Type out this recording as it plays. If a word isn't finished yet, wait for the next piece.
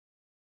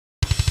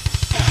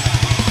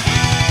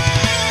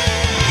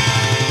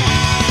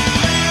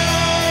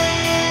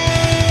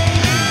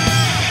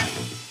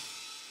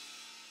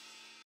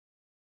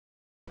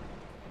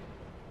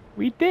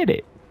We did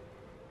it.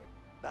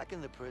 Back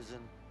in the prison,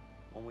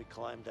 when we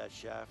climbed that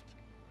shaft,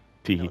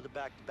 Tee. you know the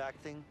back-to-back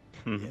thing?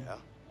 Yeah.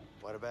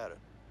 What about it?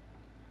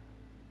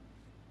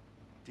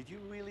 Did you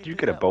really you do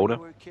get a that when boulder? you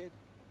were a kid?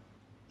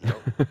 No.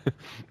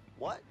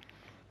 What?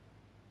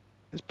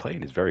 This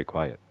plane is very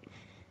quiet.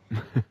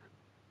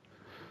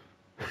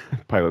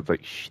 Pilot's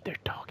like, shh, they're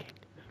talking.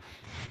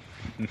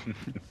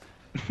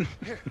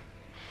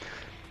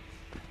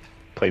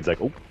 Plane's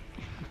like, oh.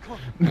 Come on.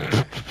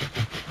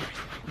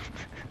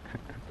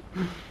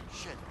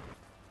 Shit.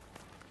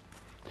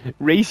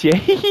 Race ya.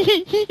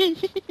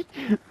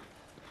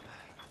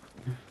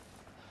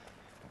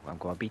 I'm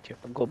gonna beat you.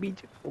 I'm gonna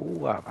beat you.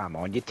 Oh, I'm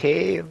on your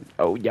tail.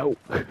 Oh, yo.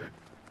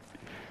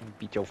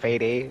 Beat your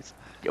fat ass.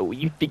 Yo,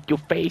 you think you're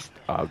faced?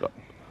 Oh, God.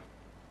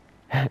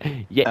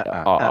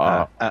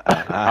 Yeah.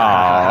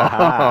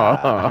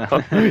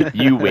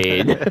 You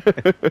win.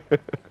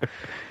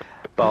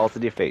 Balls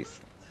in your face.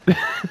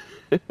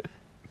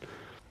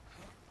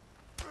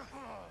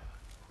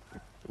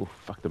 Oh,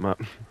 fucked him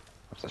up.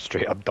 That's a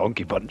straight up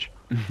donkey punch.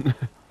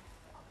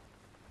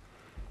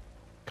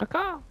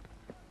 Caca.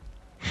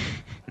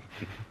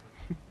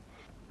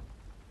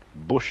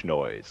 Bush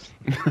noise.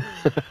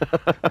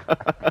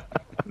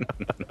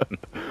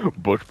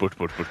 Bush.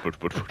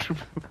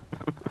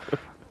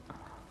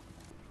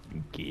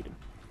 Get him.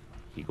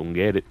 He gonna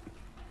get it.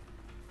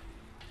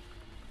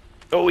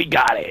 Oh, he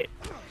got it.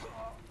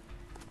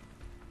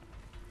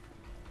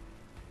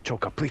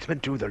 Choke a policeman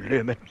to the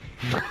limit.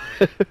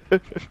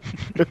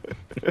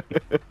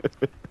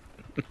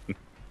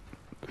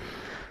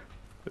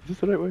 Is this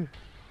the right way?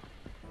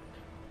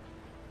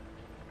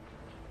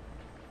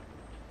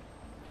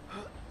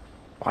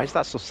 Why is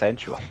that so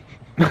sensual?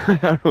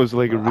 It was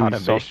like a really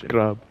soft Animation.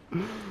 grab.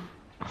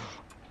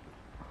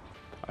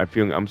 I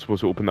feel I'm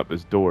supposed to open up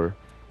this door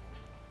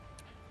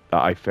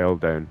that I fell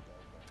down,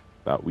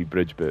 that wee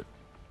bridge bit,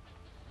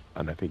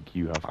 and I think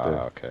you have to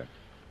Okay.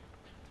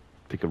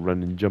 take a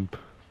run and jump.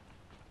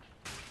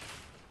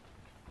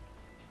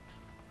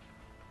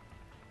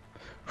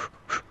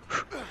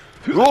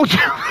 Oh,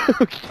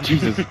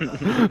 Jesus!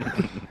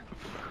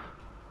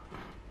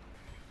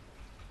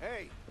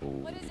 Hey,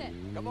 What is it?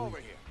 come over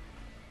here.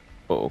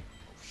 Uh oh. Oh,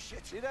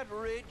 shit. See that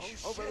ridge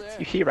over there?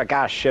 You hear a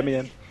guy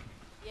shimmying?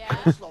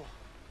 Yeah. Slow.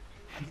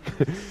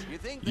 You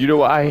think You know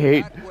what I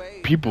hate? that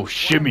way, People climb over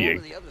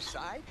shimmying. the other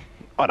side?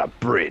 On a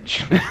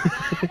bridge.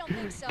 I don't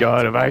think so.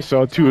 God, if I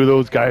saw two of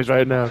those guys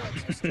right now.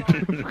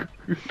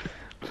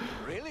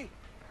 Really?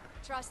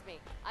 Trust me,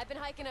 I've been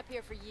hiking up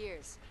here for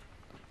years.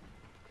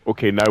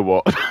 Okay, now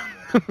what? Take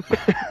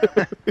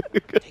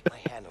my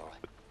hand, all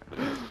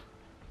right?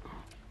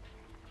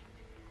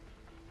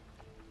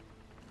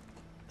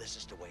 This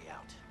is the way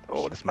out.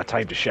 Oh, this is my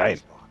time to shine.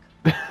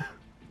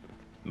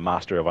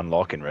 Master of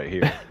unlocking right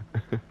here.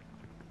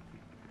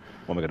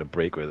 What am I gonna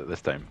break with it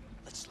this time?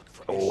 Let's look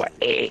for Oh,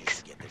 any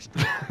eggs. to get this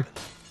door open.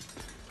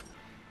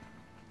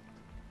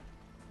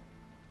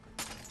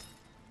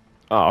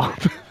 Oh,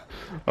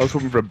 I was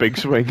hoping for a big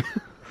swing.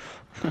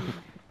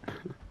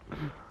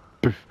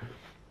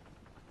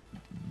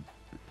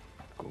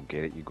 Go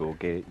get it, you go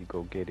get it, you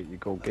go get it, you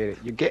go get it.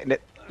 You're getting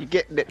it. You're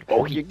getting it.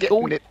 Oh, you're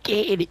getting it.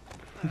 Get it.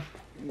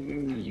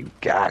 You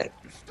got it.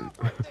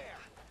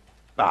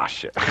 Ah,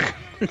 shit. Leo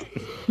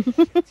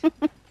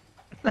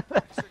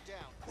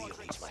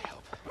needs my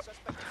help.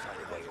 Find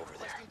a way over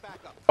there.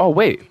 Oh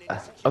wait.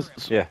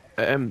 Yeah.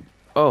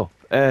 Oh.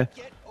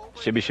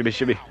 Shimmy, shimmy,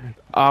 shimmy.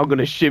 I'm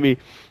gonna shimmy.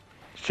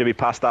 Shimmy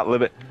past that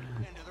limit.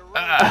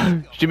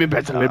 Shimmy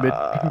past the limit.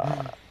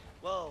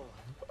 Whoa.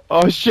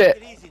 Oh shit.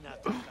 Take it easy now,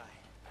 big guy.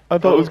 I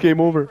thought it was game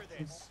over.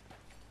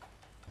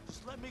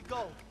 Just let me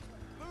go.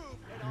 Move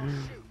and I'll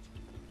shoot.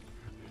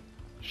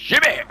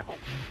 Shimmy.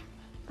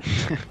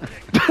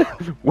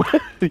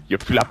 What? Your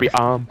floppy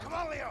arm. Come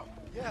on, Leo.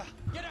 Yeah.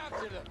 Get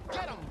after them.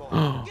 Get them, boy.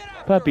 Get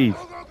after Puppies.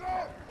 them. Go, go, go.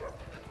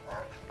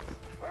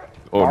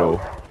 Oh no.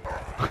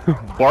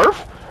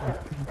 Barf?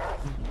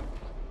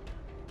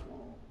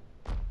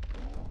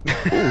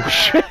 Oh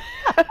shit.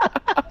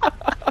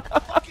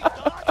 Fucking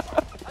dogs.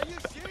 Are you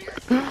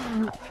serious?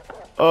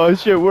 Oh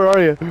shit, where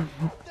are you?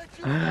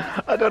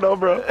 I don't know,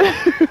 bro.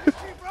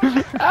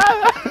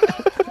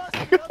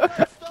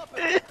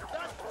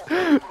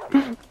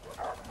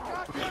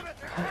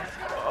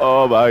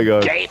 Oh my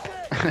god. Gape.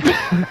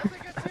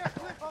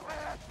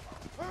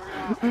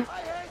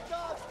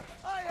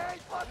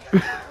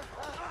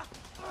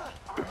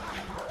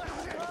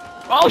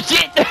 Oh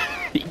shit!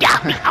 You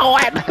got me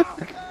on!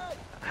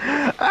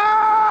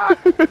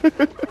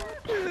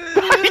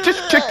 He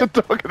just kicked the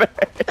dog in the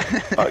head.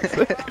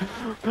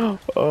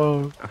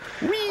 Oh.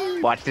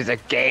 Whee. Watch this a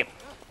game.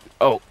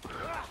 Oh.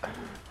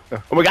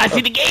 Oh my god, I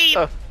see the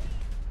game!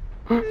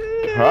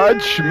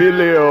 Catch me,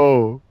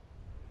 Leo!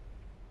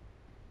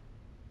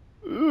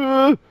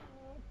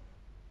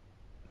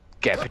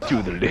 Get it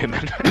to the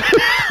limit.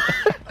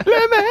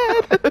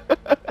 Limit!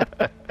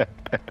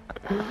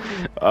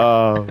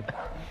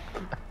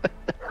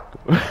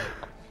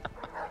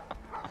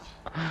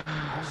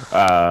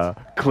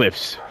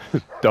 Cliffs.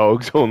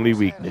 Dog's only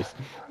weakness.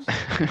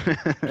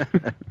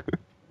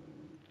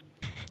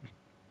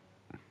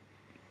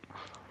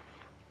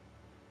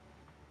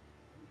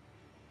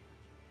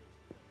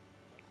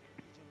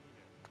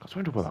 was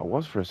wondering what that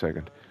was for a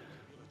second.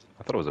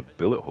 I thought it was a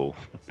bullet hole.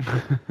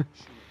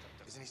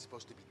 Isn't he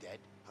supposed to be dead?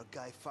 A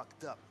guy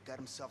fucked up, got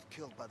himself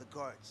killed by the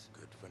guards.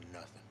 Good for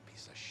nothing,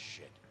 piece of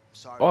shit.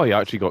 Sorry. Oh, he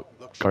actually got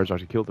Look, guards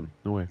actually killed him.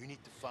 No way. you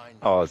need to find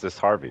Oh, is this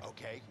Harvey?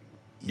 okay?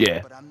 Yeah.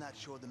 But I'm not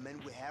sure the men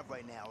we have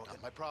right now are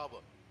not my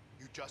problem.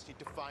 You just need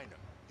to find them.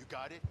 You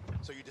got it?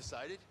 So you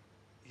decided?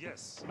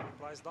 Yes,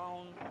 price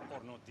down or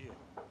no deal.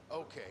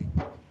 Okay.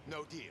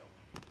 No deal.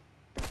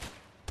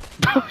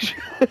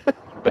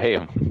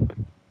 Bam.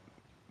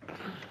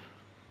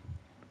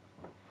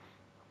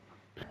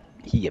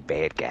 He a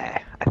bad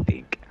guy, I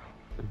think.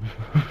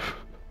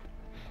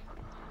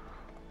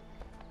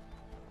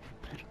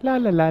 La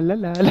la la la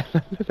la la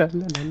la la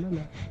la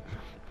la.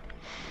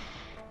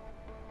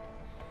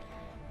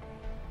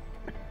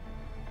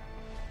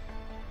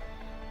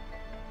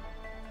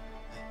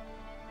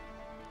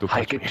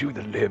 Hike it to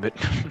the limit.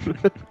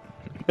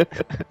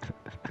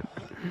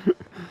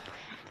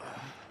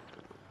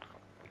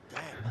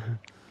 Damn.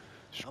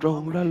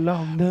 Stroll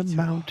along the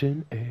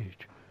mountain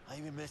edge. I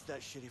even missed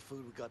that shitty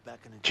food we got back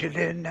in the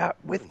Chilling out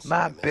with Wouldn't my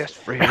say I miss best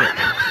it. friend.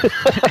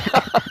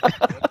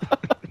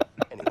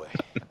 Anyway,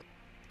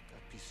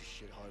 that piece of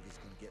shit Harvey's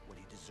gonna get what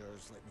he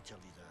deserves, let me tell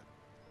you that.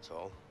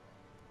 So,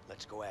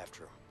 let's go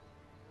after him.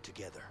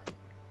 Together.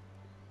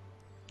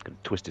 Gonna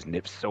twist his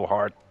nips so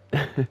hard.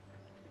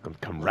 Gonna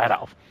come right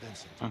off.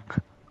 Vincent,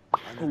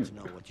 I need to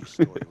know what your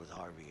story with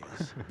Harvey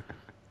is.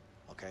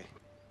 Okay?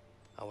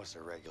 I was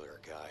a regular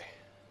guy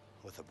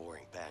with a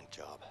boring bank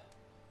job.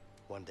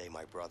 One day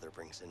my brother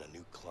brings in a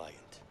new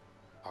client,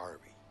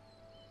 Harvey.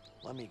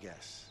 Let me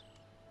guess.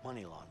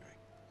 Money laundering.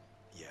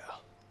 Yeah.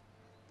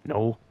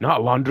 No,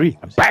 not laundry.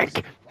 A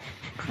bank.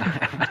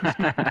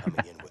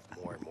 Coming in with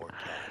more and more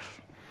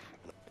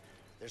cash.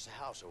 There's a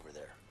house over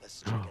there.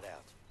 Let's check it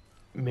out.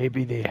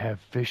 Maybe they have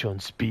fish on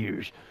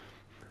spears.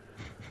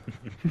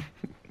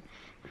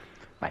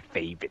 My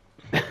favorite.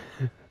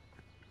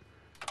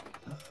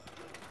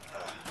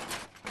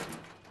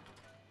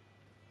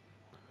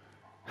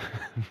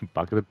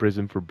 Back of the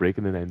prison for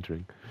breaking and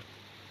entering.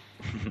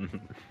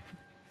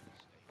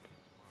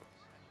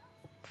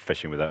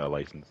 Fishing without a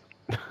license.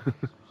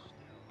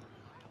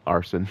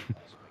 Arson.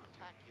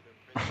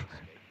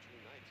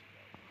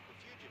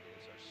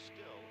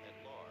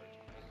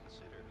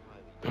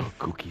 Oh,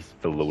 cookies.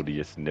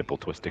 Felonious nipple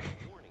twisting.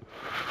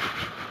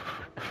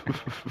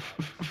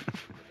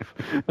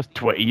 That's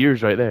 20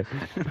 years right there.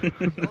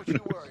 Don't you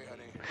worry,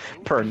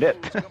 honey. Per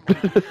nip. They'll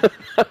get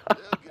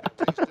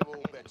a taste of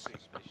old Betsy.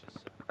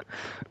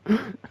 I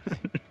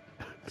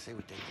say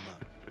we take them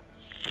out.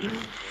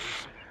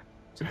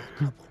 It's a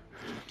couple.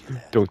 Do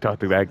that. Don't talk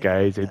to that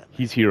guy.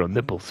 He's here on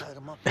nipples. Tie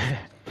them up or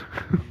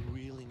something.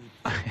 We really need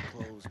to get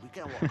clothes. We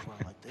can't walk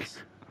around like this.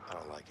 I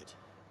don't like it.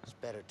 It's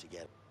better to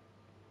get.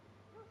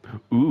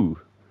 Ooh.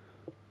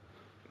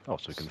 Oh,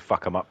 so we can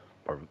fuck him up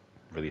or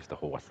release the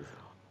horses.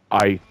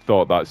 I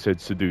thought that said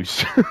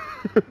seduce.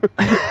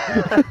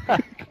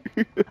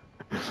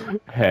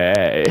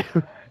 Hey.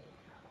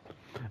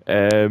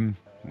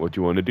 What do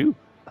you want to do?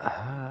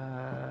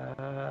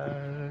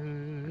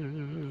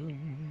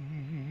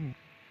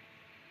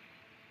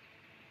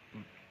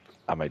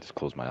 I might just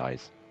close my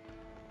eyes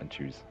and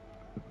choose.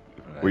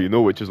 Well, you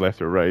know which is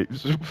left or right.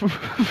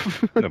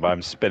 No, but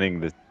I'm spinning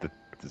this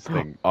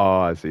thing. Oh,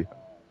 I see.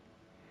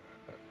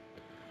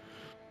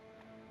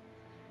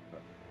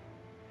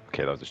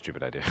 Okay, that was a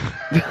stupid idea.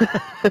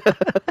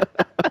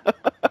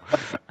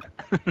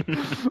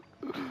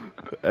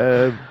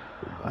 I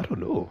don't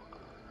know.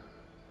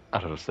 I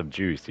don't know,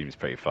 subdue seems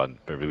pretty fun,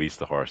 but release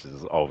the horses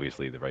is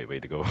obviously the right way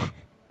to go.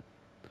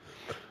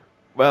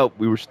 Well,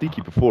 we were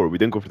sneaky before. We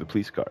didn't go for the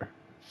police car.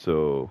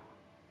 So...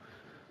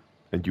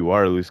 And you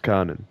are a loose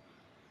cannon.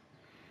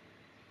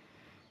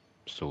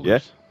 So Yeah?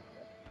 loose.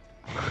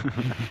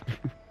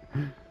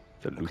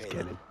 It's a loose Okay,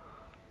 cannon.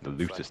 The Front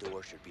loosest.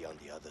 door should be on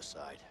the other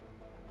side.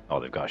 Oh,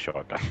 they've got a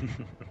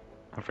shotgun.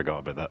 I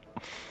forgot about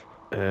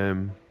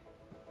that.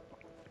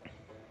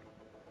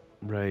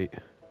 Right.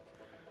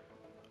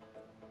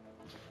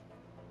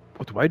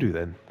 What do I do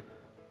then?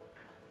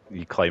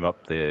 You climb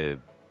up the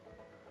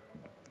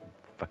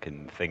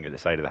fucking thing at the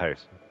side of the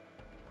house.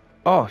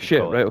 Oh, shit,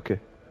 call it. right, okay.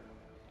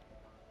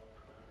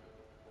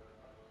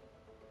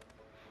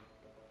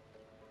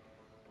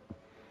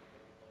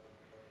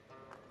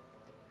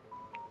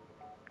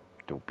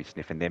 Don't be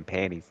sniffing them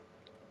panties.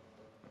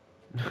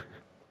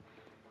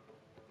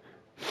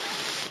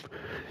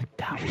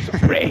 That was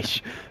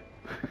fresh.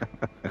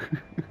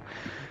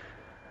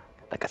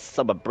 Like a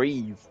summer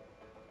breeze.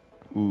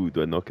 Ooh,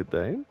 do I knock it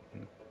down?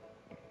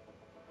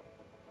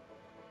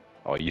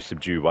 Oh, you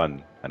subdue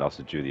one, and I'll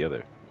subdue the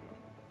other.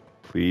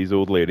 Please,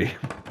 old lady.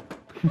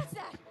 What's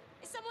that?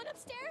 Is someone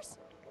upstairs?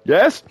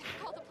 Yes? We can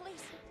call the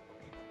police.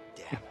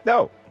 Damn,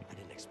 No! I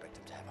didn't expect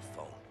him to have a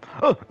phone.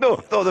 Oh,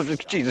 no! No,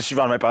 Jesus, she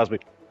ran right past me.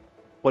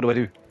 What do I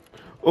do?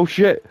 Oh,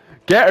 shit.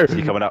 Get her. Is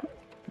he coming up?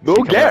 No, Is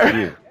he coming get up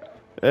her.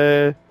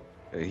 to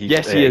you?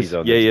 Yes, he is. he's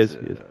on Yeah, he this, is,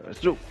 he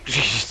is. No,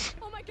 Jesus.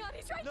 Oh my god,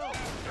 he's right No.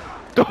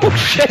 there! Oh,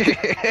 shit.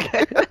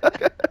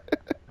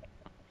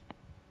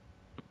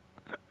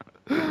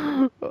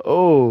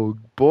 Oh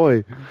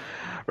boy.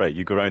 Right,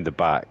 you go round the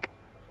back.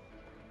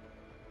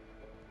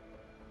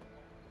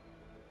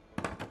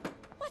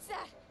 What's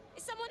that?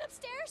 Is someone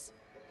upstairs?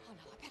 Oh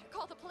no, I better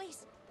call the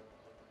police.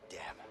 Damn.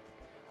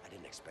 I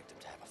didn't expect him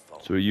to have a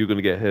phone. So you're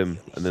gonna get him,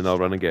 and then I'll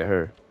run and get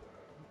her.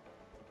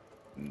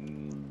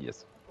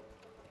 Yes.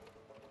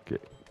 Okay,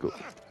 go.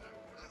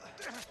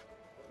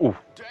 Oh,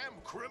 Damn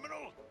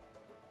criminal!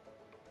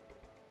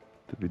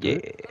 Did we do yeah.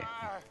 it?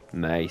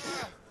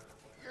 Nice.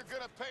 You're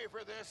gonna pay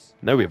for this.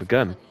 Now we have a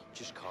gun.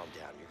 Just calm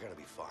down. You're gonna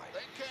be fine. They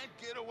can't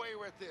get away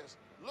with this.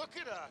 Look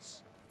at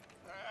us.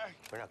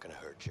 We're not gonna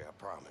hurt you, I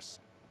promise.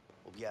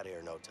 We'll be out of here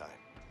in no time.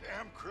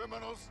 Damn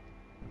criminals.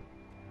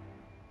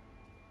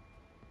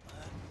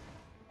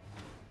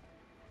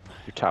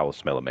 Your towels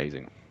smell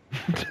amazing.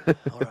 All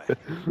right.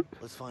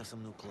 Let's find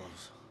some new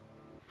clothes.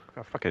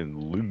 A fucking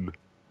loom.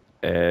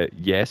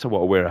 Yes, I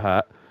want to wear a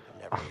hat.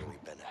 I've never really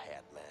been a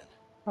hat man.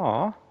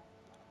 Aw.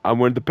 I'm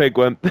wearing the pig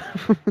one.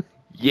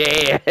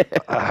 Yeah.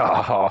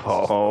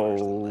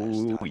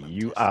 Oh,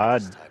 you are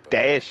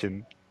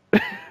dashing.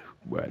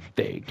 Well,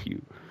 thank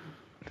you.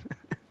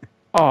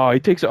 Oh,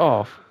 he takes it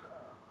off.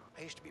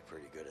 I used to be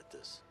pretty good at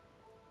this.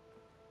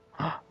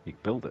 You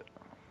can build it.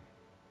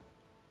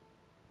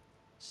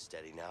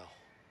 Steady now.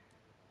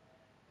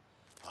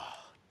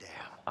 Oh, damn.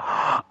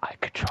 I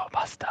control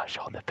mustache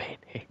on the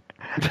painting.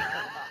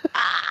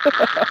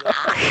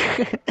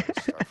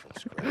 Start from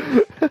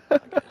scratch, I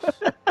guess.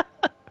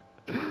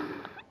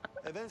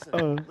 Hey,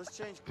 Vincent, let's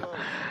change clothes.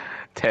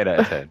 10 out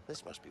of 10.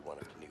 This must be one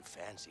of the new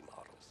fancy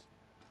models.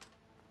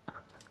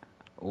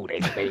 Oh,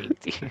 that's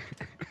fancy.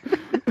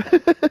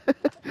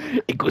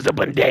 It goes up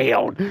and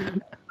down.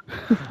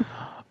 Come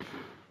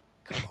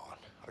on,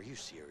 are you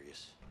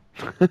serious?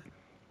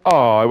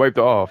 Oh, I wiped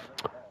it off.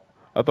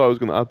 I thought I was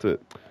gonna add to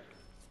it.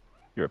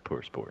 You're a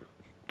poor sport.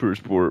 Poor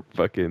sport,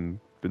 fucking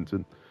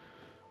Vincent.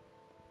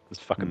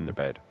 Just fucking in their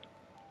bed.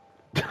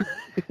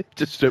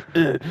 Just strip.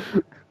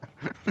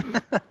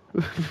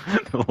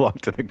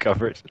 Locked in the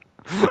cupboard.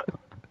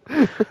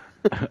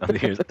 And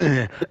here's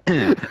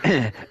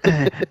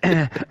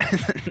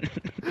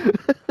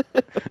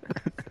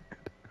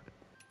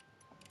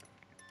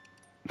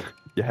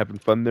You having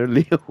fun there,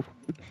 Leo?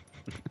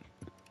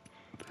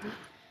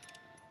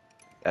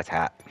 That's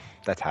hat.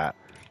 That's hat.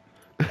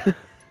 Oh,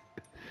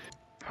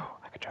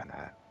 I could try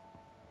that.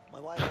 My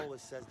wife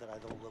always says that I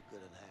don't look good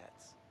in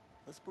hats.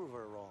 Let's prove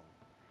her wrong.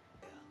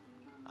 Yeah,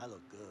 I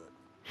look good.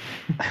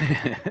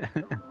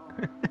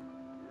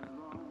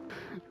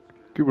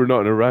 Good, we're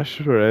not in a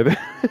rush or anything.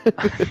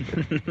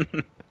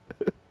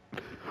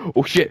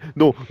 Oh shit!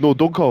 No, no,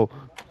 don't call.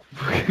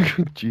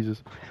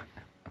 Jesus.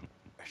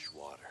 Fresh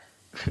water.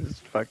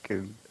 Just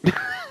fucking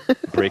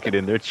breaking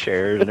in their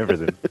chairs and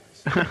everything.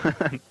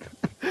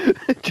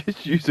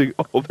 Just using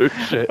all their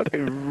shit.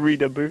 Fucking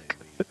read a book.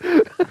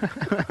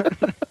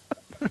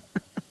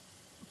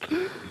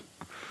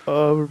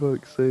 Oh, for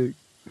fuck's sake.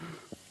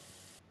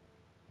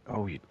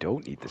 Oh, you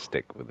don't eat the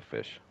stick with the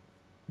fish.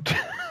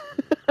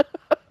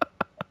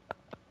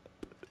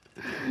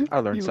 I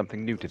learned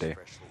something new today.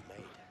 Freshly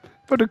made.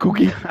 For the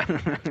cookie.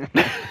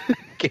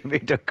 Give me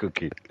the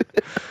cookie.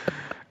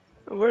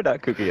 Where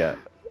that cookie at?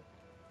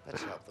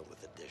 Let's help them with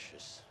the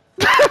dishes.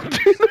 I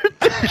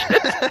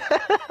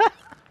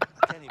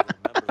can't even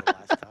remember the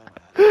last time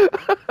I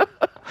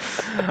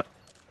had it.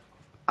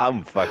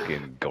 I'm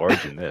fucking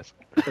gorging this.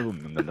 No.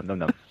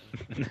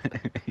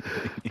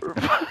 For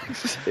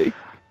fuck's sake.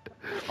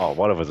 Oh,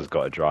 one of us has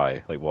got to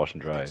dry, like wash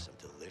and dry. Some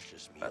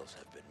delicious meals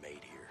have been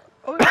made here.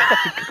 Oh,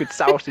 fucking cooking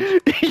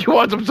sausage. You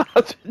want some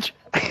sausage?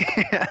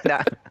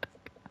 Nah.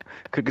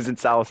 Cookies and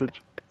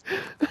sausage.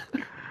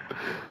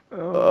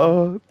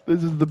 Oh,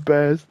 this is the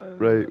best.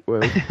 Right,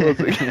 well,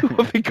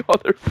 what they call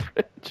their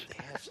fridge.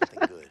 They have something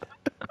good.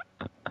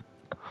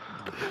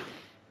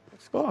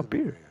 Let's Oh, cook them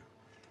beer. over here.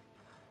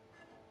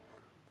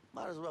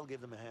 Might as well give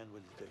them a hand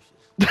with the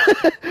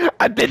dishes.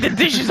 I did the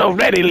dishes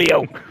already,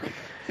 Leo.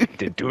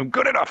 Didn't do him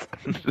good enough.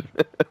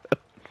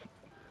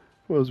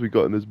 What else we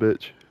got in this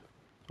bitch?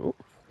 Oh,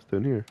 it's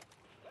down here.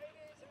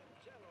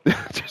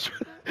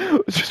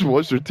 just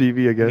watch their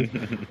TV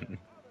again.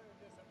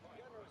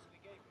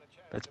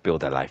 Let's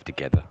build our life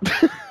together.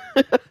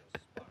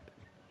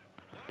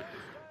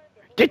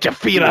 Get your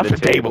feet off the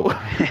table.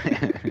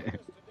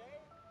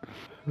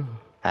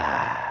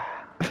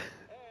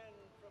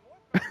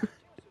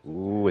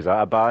 Ooh, is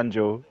that a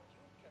banjo?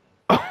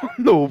 Oh,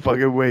 no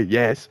fucking way.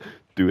 Yes.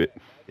 Do it.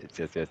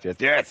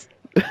 Yes.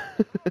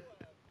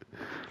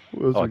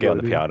 What else Oh, we get on got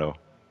the here? piano.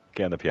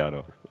 Get on the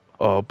piano.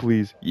 Oh,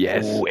 please.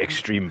 Yes. Ooh,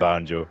 extreme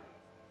banjo.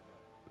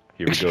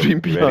 Here we Extreme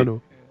go. You ready?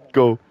 piano.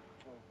 Go.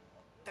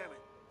 Damn it.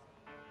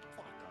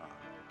 Fuck off.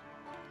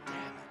 Damn it.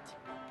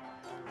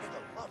 For the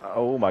love of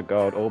Oh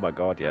my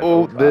god, yeah.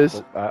 Oh,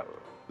 this.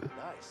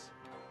 nice.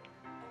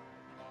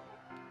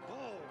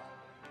 Whoa.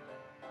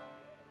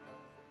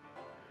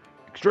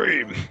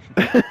 Extreme.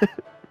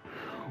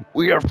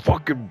 We are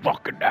fucking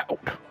rocking out.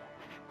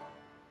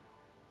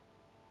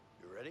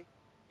 You ready?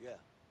 Yeah.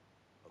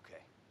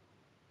 Okay.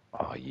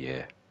 Oh,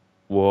 yeah.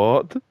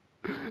 What?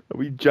 Are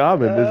we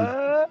jamming? This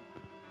is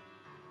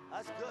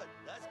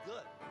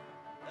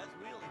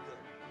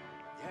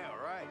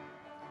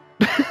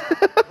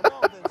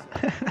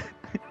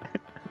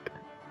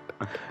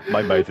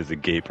My mouth is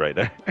agape right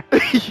now.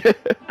 Yeah.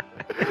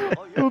 I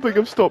don't think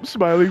I've stopped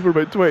smiling for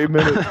about 20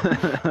 minutes.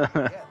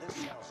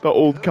 The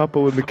old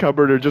couple in the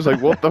cupboard are just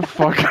like, what the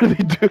fuck are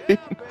they doing?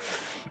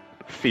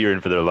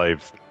 Fearing for their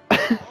lives.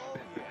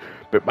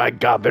 But my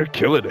god, they're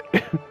killing it.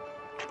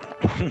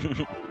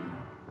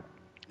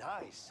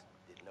 Nice.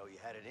 Didn't know you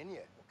had it in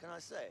you. What can I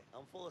say?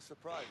 I'm full of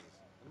surprises,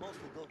 and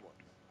mostly good ones.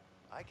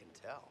 I can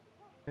tell.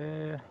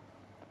 Yeah.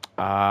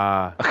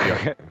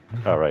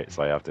 Alright,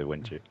 so I have to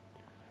winch you.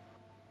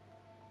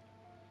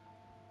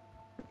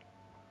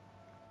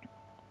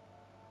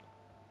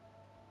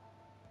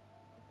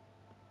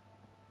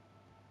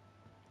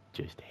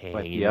 Just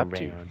What hanging you up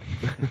to? around.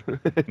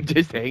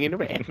 Just hanging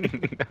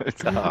around.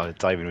 Oh, the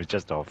timing was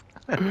just off.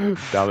 Damn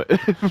it.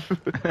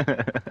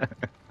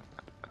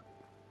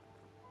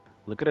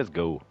 Look at us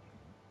go.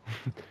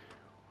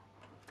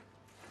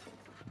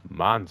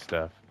 Man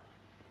stuff.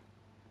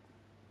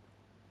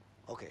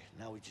 Okay,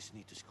 now we just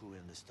need to screw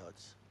in the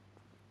studs.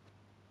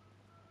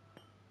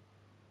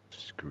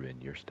 Screw in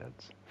your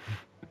studs.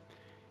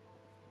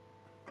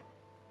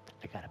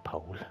 I got a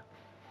pole.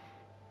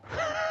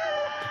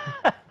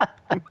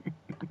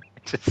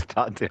 Just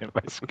start doing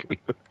my screen.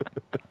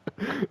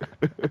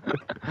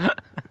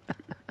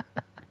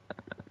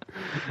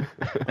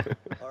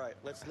 All right,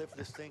 let's lift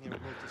this thing and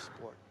remove the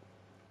support.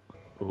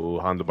 Oh,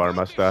 handlebar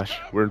mustache.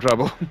 We're in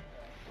trouble.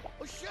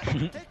 Oh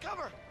shit! Take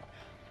cover!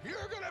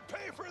 You're gonna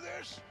pay for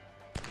this!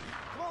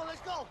 Come on,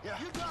 let's go. Yeah.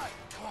 You got it.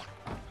 Come on.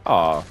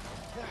 Aw.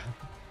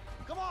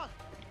 Come on.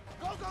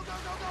 Go, go, go, go,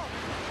 go.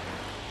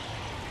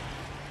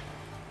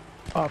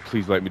 Oh,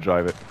 please let me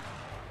drive it.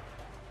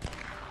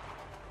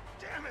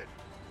 Damn it!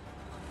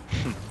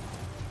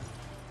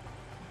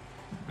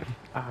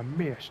 I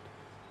missed.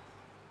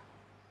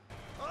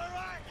 All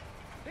right,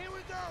 here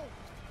we go.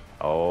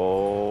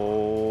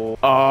 Oh.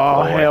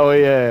 Oh, hell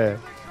yeah. Here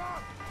they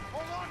come.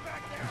 Hold on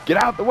back there.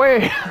 Get out the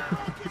way.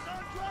 Focus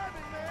on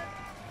driving, man.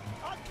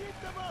 I'll keep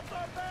them off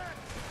our back.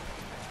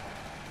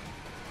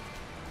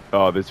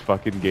 Oh, this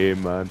fucking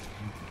game, man.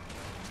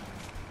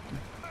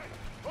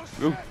 Oh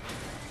shit! Ooh.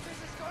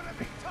 This is gonna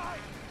be tight.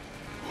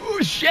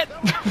 Oh, shit.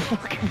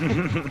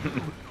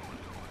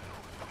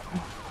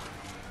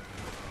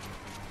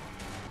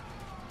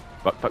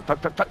 Fuck, fuck, fuck,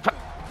 fuck, fuck, fuck.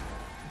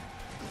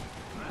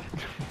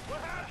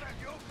 What happened?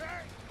 You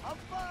okay? I'm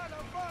fine.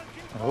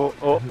 Keep Oh,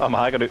 oh, I'm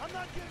hanging it. I'm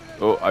not giving it.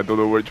 Oh, I don't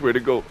know which way to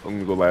go. I'm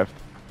gonna go left.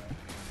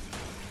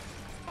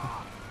 Come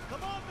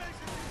on, Mason.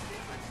 Keep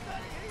it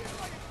steady. Hit it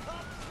like it's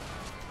tough.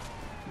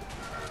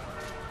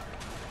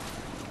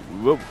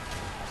 Whoa.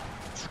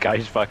 This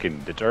guy's fucking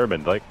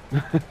determined, like.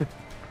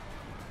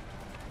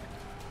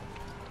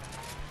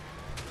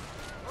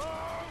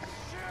 Oh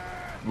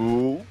shit!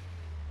 Ooh.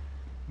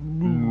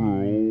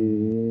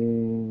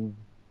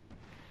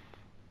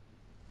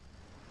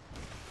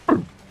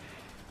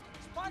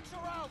 Spikes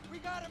are out. We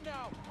got him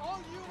now. All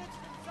units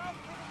from south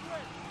to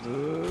the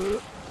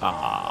grid.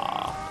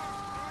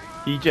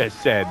 Ah. He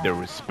just said there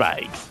were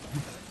spikes.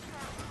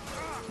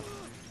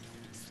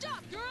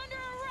 Stop! You're under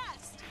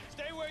arrest!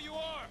 Stay where you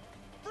are.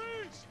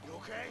 Freeze! You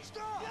okay?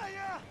 Stop! Yeah,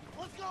 yeah.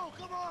 Let's go.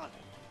 Come on.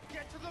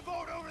 Get to the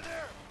boat over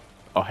there.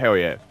 Oh, hell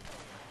yeah.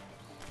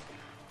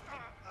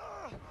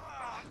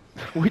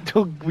 Wait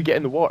till we get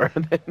in the water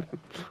and then...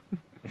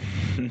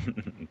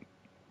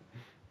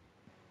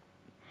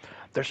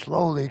 They're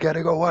slowly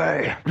getting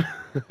away.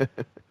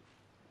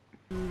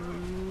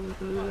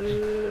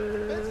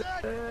 Vincent.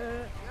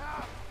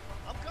 Yeah.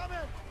 I'm coming.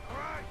 All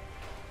right.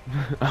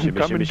 I'm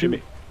Shimmy, coming shimmy,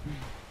 too.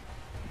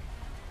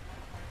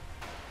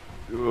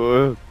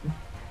 shimmy.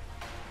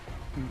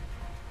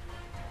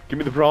 Give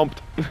me the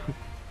prompt.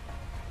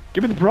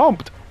 Give me the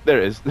prompt.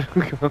 There it is.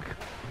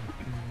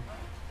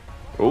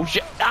 Oh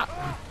shit.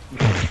 Ah.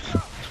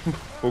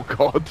 Oh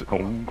god.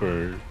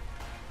 Hungry.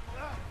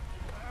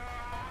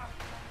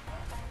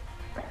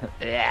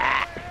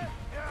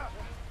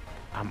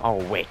 I'm all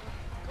wet.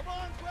 Come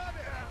on, grab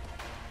it.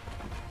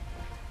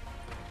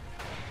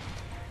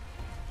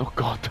 Oh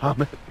god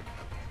damn it.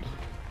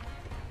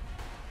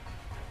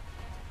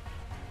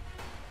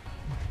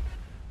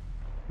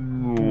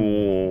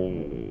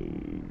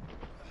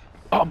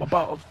 Oh, my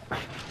balls.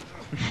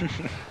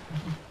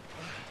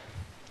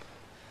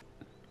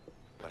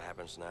 What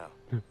happens now?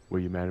 Will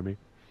you marry me?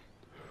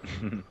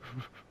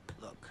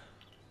 Look,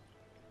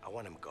 I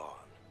want him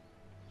gone.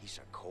 He's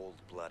a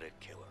cold-blooded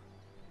killer.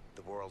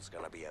 The world's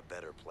gonna be a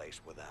better place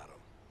without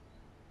him.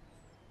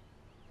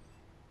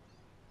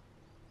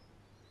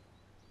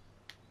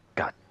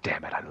 God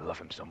damn it, I love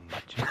him so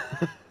much.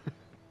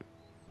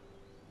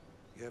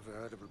 You ever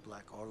heard of a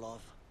Black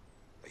Orlov?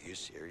 Are you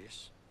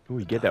serious? Oh,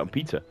 you get that on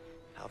pizza.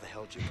 How the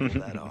hell did you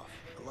pull that off?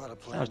 A lot of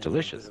Sounds planning and a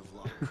delicious. bit of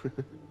luck.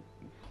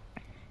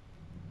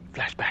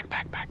 Flashback,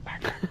 back.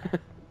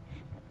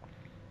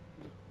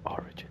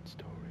 Origin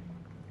story.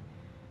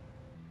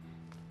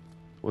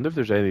 Wonder if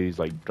there's any of these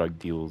like drug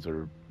deals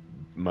or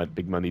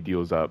big money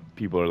deals that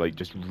people are like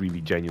just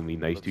really genuinely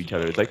nice to each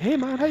other. It's like, hey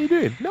man, how you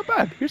doing? Not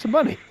bad. Here's some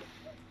money.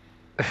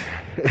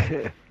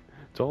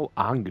 It's all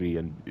angry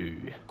and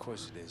ooh. Of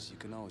course it is. You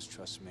can always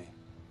trust me.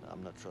 No,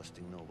 I'm not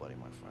trusting nobody,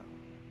 my friend.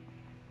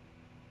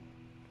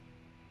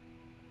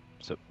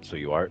 So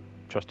you are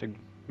trusting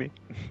me?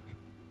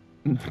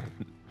 Here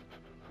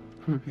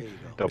you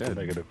go. Double Yeah.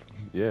 negative.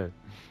 Yeah.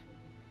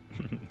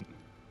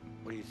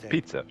 What do you think?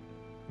 Pizza.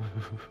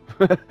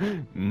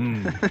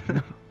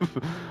 Mm.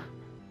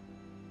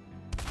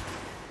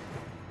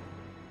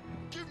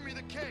 Give me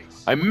the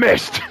case. I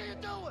missed. What are you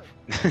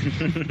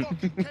doing?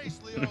 Fucking case,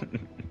 Leo.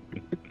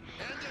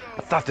 Hand it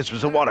I over. thought this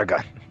was a water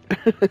gun.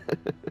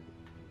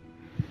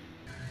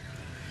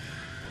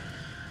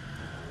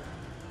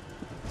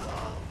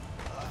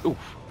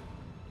 Oof.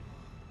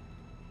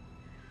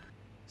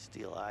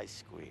 Steal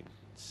ice cream,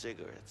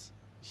 cigarettes,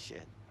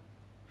 shit.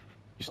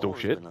 You stole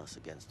Always shit? been us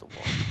against the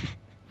wall.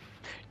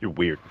 You're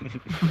weird.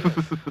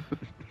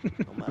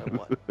 No matter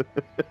what.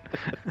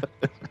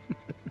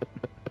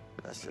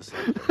 That's just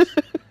like this.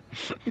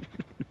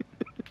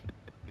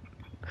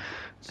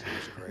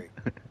 Seems great.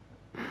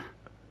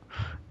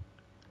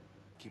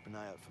 Keep an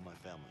eye out for my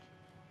family.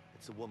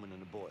 It's a woman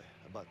and a boy,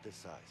 about this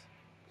size.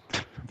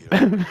 You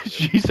don't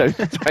She sounds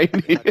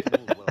tiny. They had to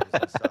move while I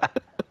was inside.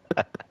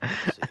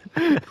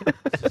 see.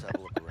 Let's just have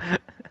a look around.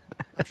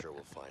 I'm sure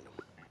we'll find them.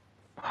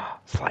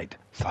 Slide.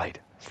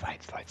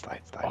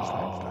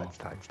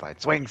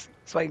 Swings.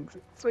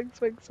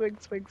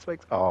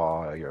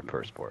 Oh, you're a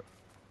purse sport.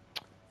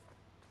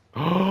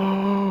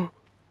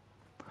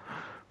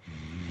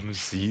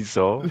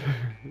 Seesaw.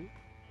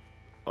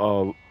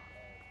 Oh,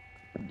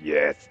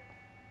 Yes.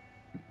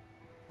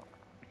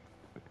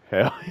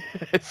 hell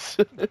yes.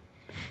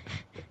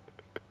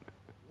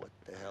 What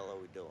the hell are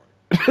we doing?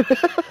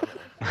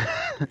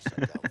 You sat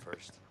down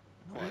first.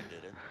 No, I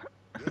didn't.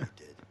 Yeah, you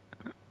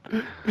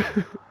did.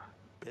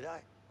 Did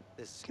I?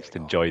 This is Just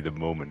getting enjoy the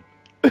moment.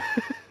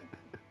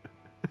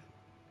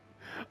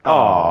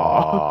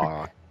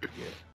 Aww.